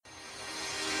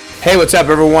Hey, what's up,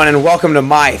 everyone, and welcome to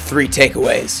my 3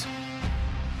 takeaways.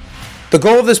 The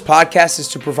goal of this podcast is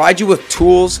to provide you with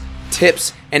tools,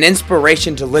 tips, and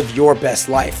inspiration to live your best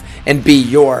life and be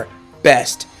your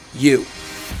best you.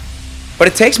 But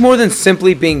it takes more than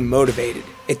simply being motivated.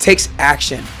 It takes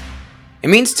action. It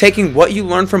means taking what you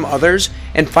learn from others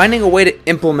and finding a way to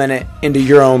implement it into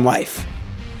your own life.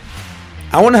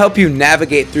 I want to help you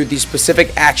navigate through these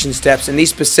specific action steps and these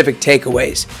specific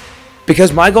takeaways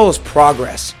because my goal is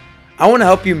progress. I want to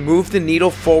help you move the needle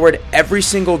forward every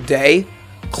single day,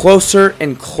 closer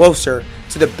and closer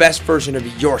to the best version of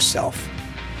yourself.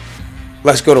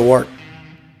 Let's go to work.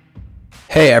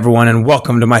 Hey everyone, and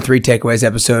welcome to my 3 takeaways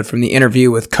episode from the interview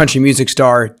with country music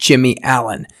star Jimmy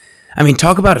Allen. I mean,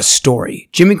 talk about a story.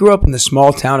 Jimmy grew up in the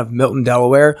small town of Milton,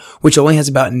 Delaware, which only has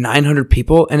about 900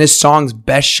 people, and his songs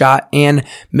Best Shot and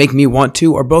Make Me Want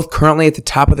To are both currently at the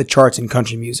top of the charts in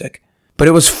country music. But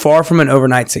it was far from an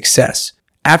overnight success.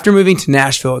 After moving to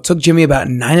Nashville, it took Jimmy about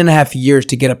 9.5 years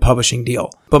to get a publishing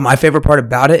deal. But my favorite part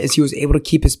about it is he was able to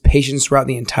keep his patience throughout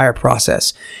the entire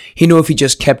process. He knew if he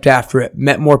just kept after it,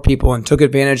 met more people, and took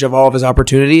advantage of all of his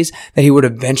opportunities, that he would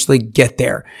eventually get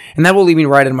there. And that will lead me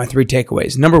right into my 3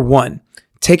 takeaways. Number 1,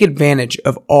 take advantage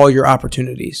of all your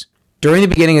opportunities. During the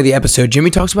beginning of the episode, Jimmy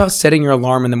talks about setting your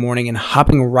alarm in the morning and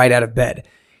hopping right out of bed.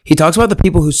 He talks about the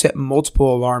people who set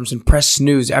multiple alarms and press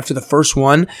snooze after the first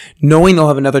one, knowing they'll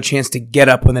have another chance to get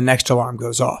up when the next alarm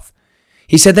goes off.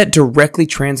 He said that directly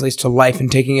translates to life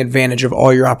and taking advantage of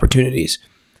all your opportunities.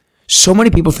 So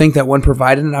many people think that when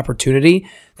provided an opportunity,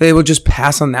 they will just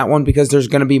pass on that one because there's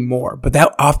going to be more, but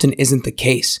that often isn't the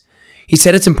case. He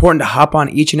said it's important to hop on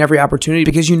each and every opportunity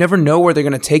because you never know where they're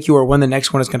going to take you or when the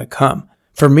next one is going to come.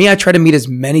 For me, I try to meet as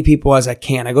many people as I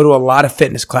can. I go to a lot of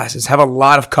fitness classes, have a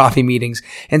lot of coffee meetings,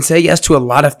 and say yes to a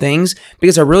lot of things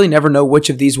because I really never know which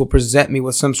of these will present me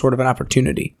with some sort of an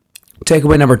opportunity.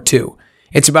 Takeaway number 2,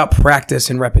 it's about practice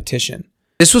and repetition.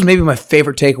 This was maybe my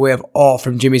favorite takeaway of all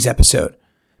from Jimmy's episode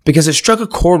because it struck a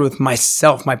chord with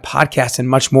myself, my podcast, and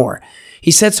much more. He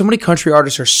said so many country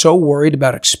artists are so worried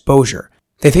about exposure.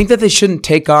 They think that they shouldn't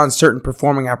take on certain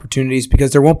performing opportunities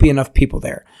because there won't be enough people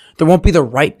there. There won't be the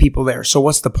right people there, so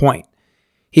what's the point?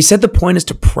 He said the point is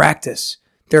to practice.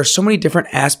 There are so many different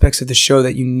aspects of the show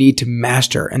that you need to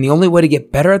master, and the only way to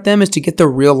get better at them is to get the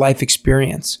real life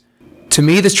experience. To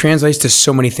me, this translates to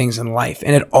so many things in life,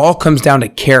 and it all comes down to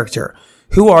character.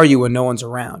 Who are you when no one's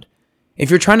around?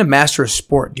 If you're trying to master a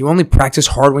sport, do you only practice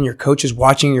hard when your coach is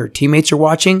watching and your teammates are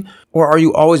watching? Or are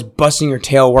you always busting your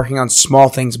tail working on small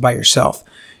things by yourself?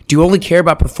 Do you only care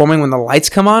about performing when the lights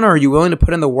come on, or are you willing to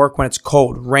put in the work when it's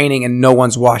cold, raining, and no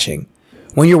one's watching?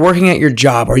 When you're working at your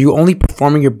job, are you only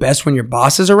performing your best when your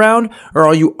boss is around, or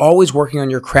are you always working on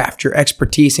your craft, your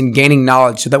expertise, and gaining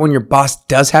knowledge so that when your boss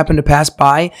does happen to pass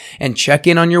by and check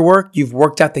in on your work, you've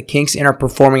worked out the kinks and are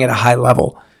performing at a high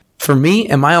level? For me,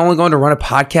 am I only going to run a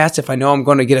podcast if I know I'm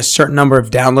going to get a certain number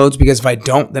of downloads? Because if I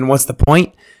don't, then what's the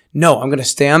point? No, I'm going to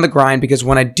stay on the grind because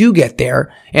when I do get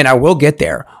there, and I will get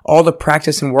there, all the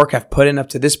practice and work I've put in up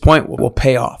to this point will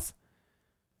pay off.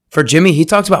 For Jimmy, he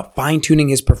talks about fine-tuning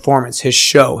his performance, his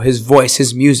show, his voice,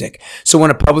 his music. So when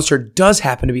a publisher does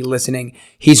happen to be listening,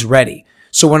 he's ready.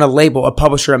 So when a label, a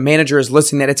publisher, a manager is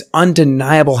listening, that it's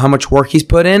undeniable how much work he's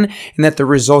put in and that the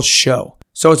results show.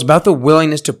 So it's about the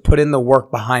willingness to put in the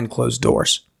work behind closed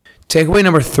doors. Takeaway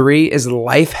number 3 is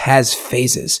life has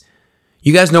phases.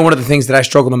 You guys know one of the things that I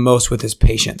struggle the most with is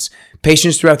patience.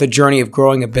 Patience throughout the journey of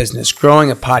growing a business,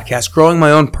 growing a podcast, growing my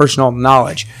own personal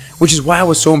knowledge, which is why I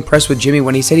was so impressed with Jimmy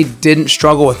when he said he didn't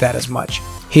struggle with that as much.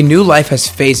 He knew life has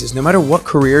phases. No matter what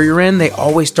career you're in, they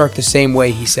always start the same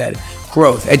way, he said.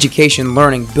 Growth, education,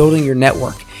 learning, building your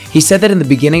network. He said that in the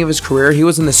beginning of his career, he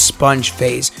was in the sponge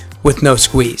phase with no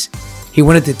squeeze. He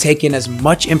wanted to take in as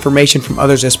much information from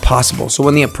others as possible, so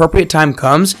when the appropriate time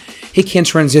comes, he can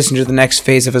transition to the next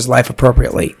phase of his life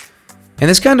appropriately. And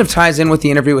this kind of ties in with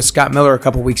the interview with Scott Miller a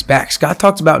couple weeks back. Scott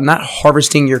talked about not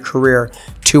harvesting your career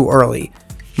too early.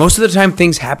 Most of the time,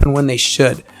 things happen when they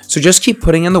should, so just keep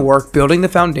putting in the work, building the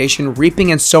foundation,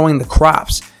 reaping and sowing the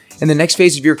crops, and the next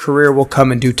phase of your career will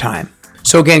come in due time.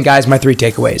 So again, guys, my 3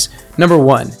 takeaways. Number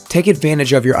 1, take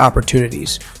advantage of your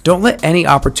opportunities. Don't let any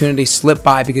opportunity slip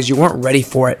by because you weren't ready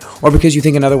for it or because you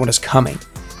think another one is coming.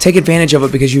 Take advantage of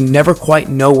it because you never quite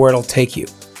know where it'll take you.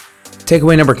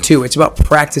 Takeaway number 2, it's about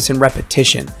practice and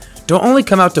repetition. Don't only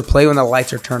come out to play when the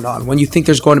lights are turned on, when you think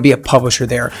there's going to be a publisher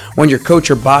there, when your coach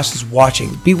or boss is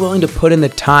watching. Be willing to put in the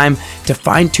time to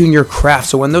fine-tune your craft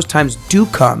so when those times do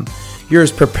come, you're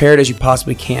as prepared as you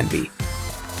possibly can be.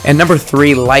 And number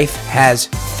 3, life has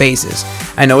phases.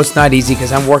 I know it's not easy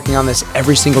because I'm working on this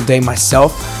every single day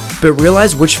myself, but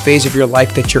realize which phase of your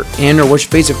life that you're in or which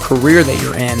phase of career that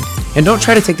you're in, and don't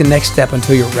try to take the next step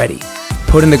until you're ready.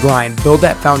 Put in the grind, build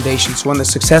that foundation so when the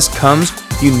success comes,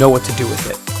 you know what to do with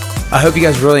it. I hope you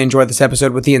guys really enjoyed this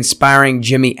episode with the inspiring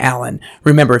Jimmy Allen.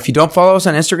 Remember, if you don't follow us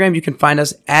on Instagram, you can find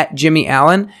us at Jimmy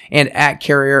Allen and at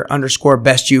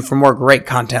carrier_bestyou for more great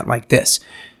content like this.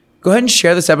 Go ahead and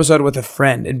share this episode with a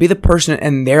friend and be the person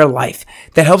in their life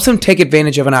that helps them take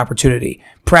advantage of an opportunity,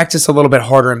 practice a little bit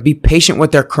harder, and be patient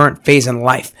with their current phase in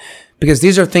life, because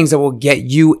these are things that will get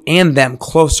you and them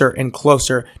closer and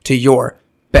closer to your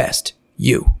best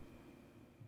you.